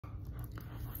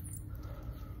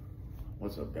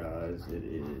What's up, guys? It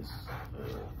is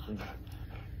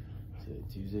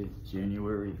Tuesday,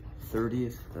 January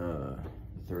 30th,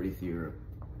 30th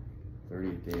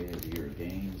day of the year of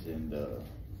games, and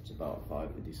it's about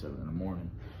 5:57 in the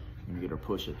morning. We're gonna get our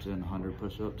push-ups in, 100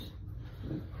 push-ups.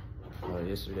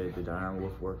 Yesterday I did the Iron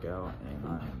Wolf workout, and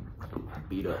I am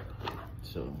beat up.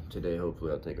 So today,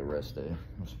 hopefully, I'll take a rest day.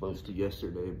 I was supposed to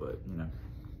yesterday, but you know,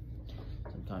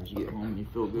 sometimes you get home and you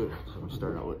feel good. So we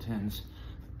start out with 10s.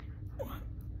 1,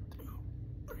 2,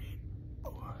 3,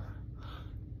 4,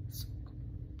 6,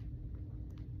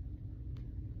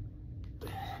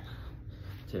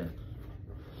 10.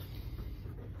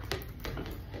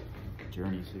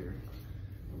 Journey's here.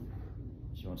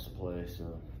 She wants to play,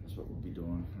 so that's what we'll be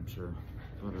doing, I'm sure.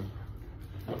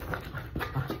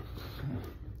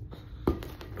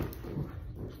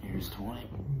 Here's 20.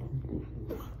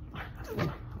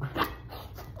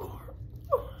 4,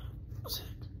 6,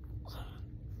 7,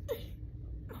 8,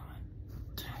 9,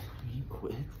 10. You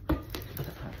quit.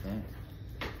 Okay.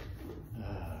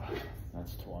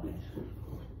 That's 20.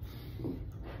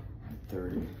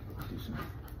 30. Do some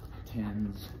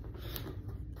 10s.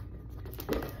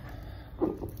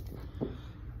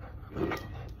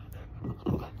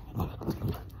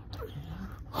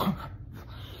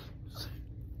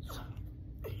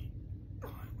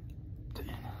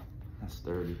 That's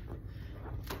 30.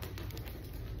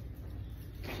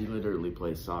 She literally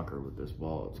plays soccer with this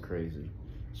ball. It's crazy.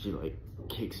 She like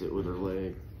kicks it with her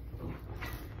leg.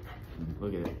 And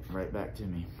look at it, right back to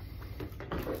me.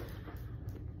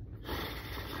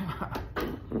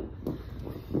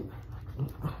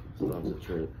 This dog's a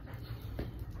trip.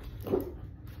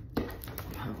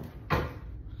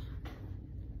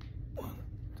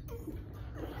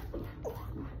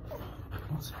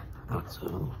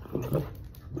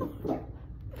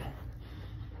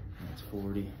 That's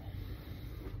 40.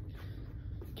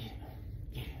 Get it.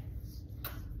 Get it.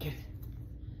 Get it.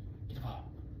 Get the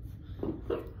ball.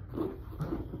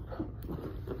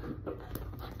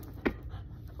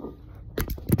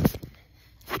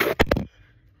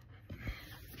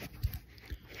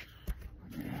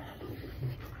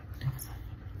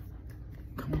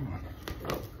 Come on.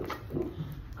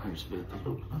 Here's 50.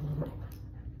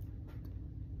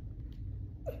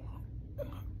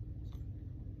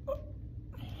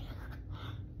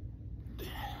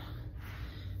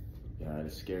 Yeah,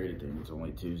 it's scary to think it's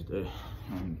only Tuesday.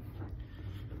 I'm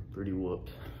pretty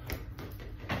whooped.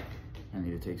 I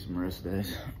need to take some rest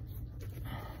days.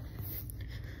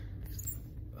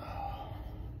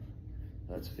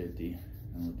 That's 50,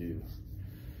 and we'll do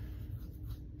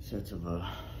sets of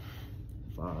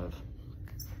 5.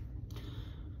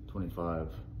 25.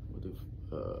 We'll do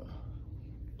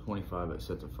 25 at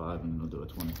sets of 5, and then we'll do a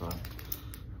 25.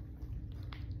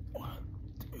 1,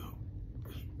 2,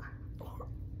 3, 4.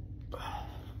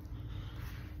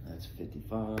 That's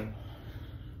 55.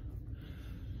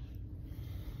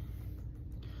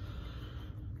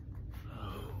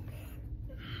 Oh man.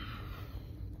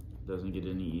 Doesn't get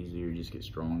any easier, you just get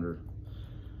stronger.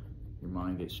 Your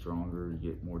mind gets stronger, you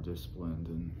get more disciplined,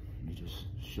 and you just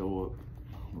show up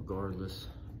regardless.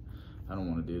 I don't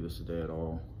want to do this today at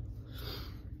all.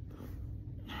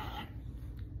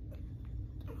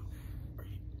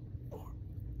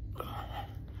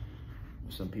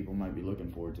 Some people might be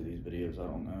looking forward to these videos, I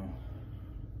don't know.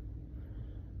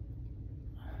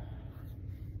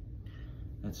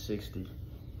 That's 60.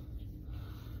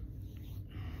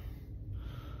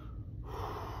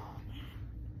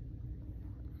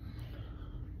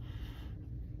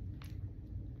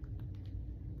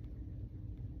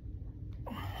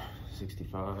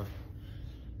 $65.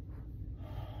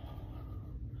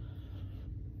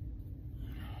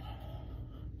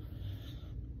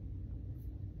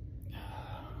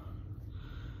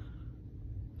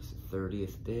 It's the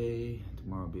 30th day.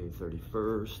 Tomorrow will be the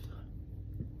 31st.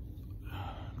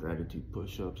 Gratitude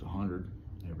push-ups, 100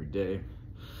 every day.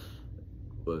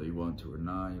 Whether you want to or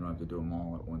not, you don't have to do them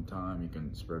all at one time. You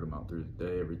can spread them out through the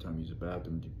day. Every time you use the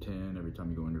bathroom, do 10. Every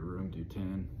time you go in your room, do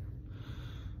 10.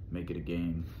 Make it a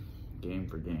game. Game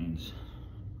for gains.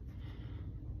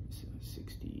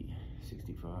 60,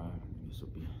 65. This will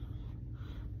be,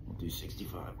 we'll do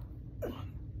 65.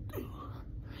 1, 2.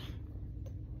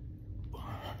 I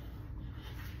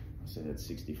said that's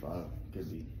 65.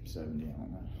 Could be 70, I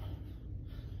don't know.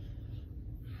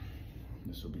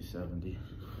 This will be 70.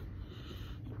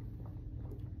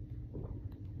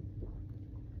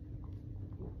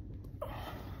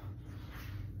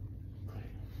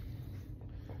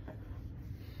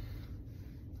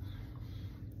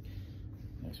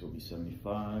 Next will be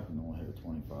 75, and then we'll hit a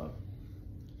 25.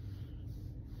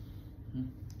 You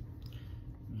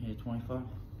hit 25?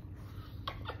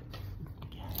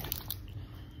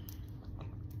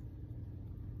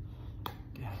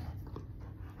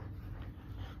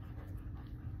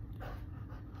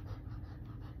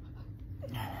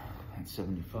 and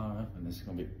 75, and this is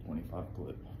gonna be 25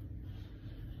 clip.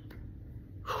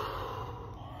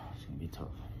 It's gonna be tough.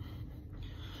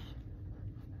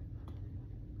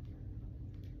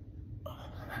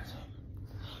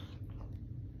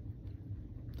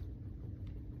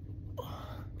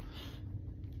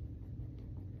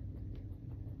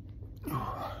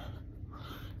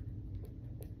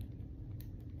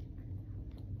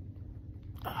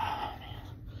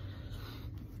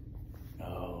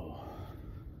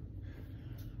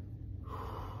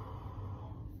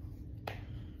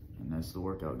 That's the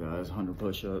workout, guys. 100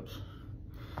 push-ups.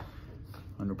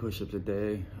 100 push-ups a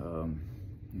day.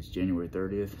 It's January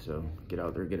 30th, so get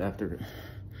out there, get after it.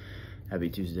 Happy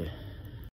Tuesday.